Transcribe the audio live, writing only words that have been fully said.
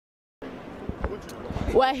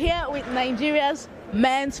We're here with Nigeria's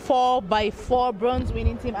men's 4x4 bronze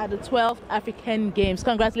winning team at the 12th African Games.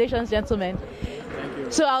 Congratulations, gentlemen. Thank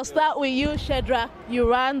you. So I'll start with you, Shedrack.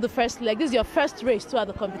 You ran the first leg. This is your first race too at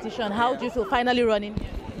the competition. How do you feel finally running?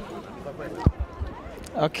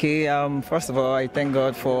 Okay, first of all, I thank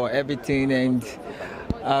God for everything, and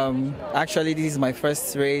actually this is my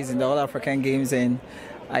first race in the All African Games, and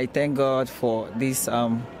I thank God for this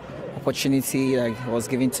opportunity that was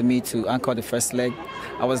given to me to anchor the first leg.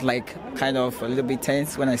 I was like kind of a little bit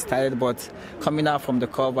tense when I started, but coming out from the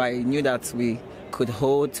curve, I knew that we could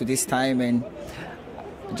hold to this time, and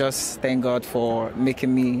just thank God for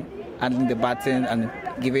making me handling the baton and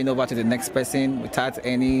giving over to the next person without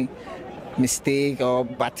any mistake or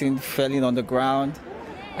baton falling on the ground.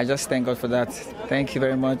 I just thank God for that. Thank you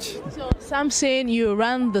very much. So Samson, you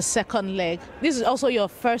ran the second leg. This is also your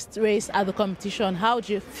first race at the competition. How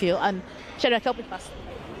do you feel? And Shedrack, help me pass.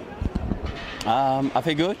 I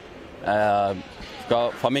feel good.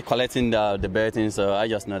 For me, collecting the betting, so I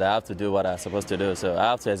just know that I have to do what I'm supposed to do. So I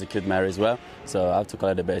have to execute my race well. So I have to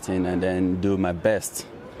collect the betting and then do my best.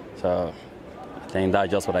 So I think that's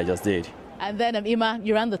just what I just did. And then, Emma,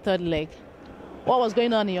 you ran the third leg. What was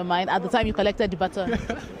going on in your mind at the time you collected the baton?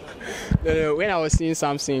 When I was seeing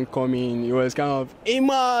Samson coming, it was kind of,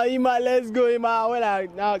 Emma, let's go, Emma. When I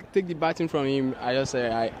now take the baton from him, I just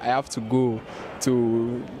said I have to go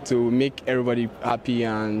to make everybody happy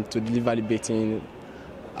and to deliver the betting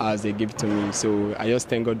as they give it to me. So I just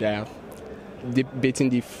thank God that the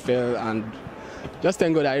betting fell, and just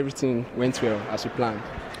thank God that everything went well as we planned.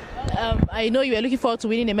 I know you were looking forward to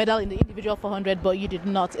winning a medal in the individual 400, but you did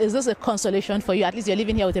not. Is this a consolation for you? At least you're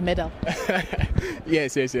leaving here with a medal.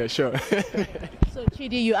 Yes, sure. So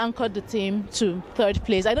Chidi, you anchored the team to third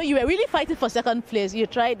place. I know you were really fighting for second place. You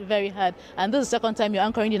tried very hard, and this is the second time you're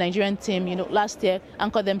anchoring the Nigerian team. You know, last year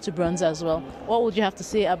anchored them to bronze as well. What would you have to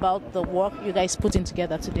say about the work you guys put in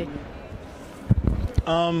together today?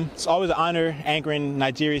 It's always an honor anchoring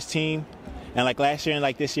Nigeria's team, and like last year and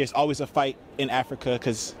like this year, it's always a fight in Africa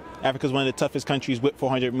because Africa is one of the toughest countries with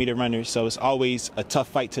 400-meter runners, so it's always a tough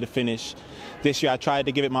fight to the finish. This year I tried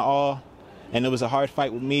to give it my all, and it was a hard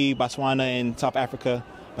fight with me, Botswana, and South Africa.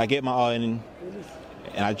 I gave my all, and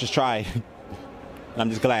I just tried. And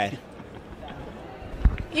I'm just glad.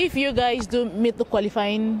 If you guys do meet the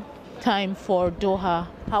qualifying time for Doha,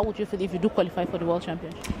 how would you feel if you do qualify for the World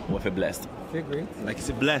Championship? I feel blessed. I feel great. Like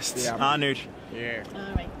it's blessed, honored. Yeah.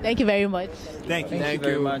 All right. Thank you very much. Thank you. Thank you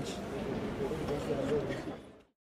very much.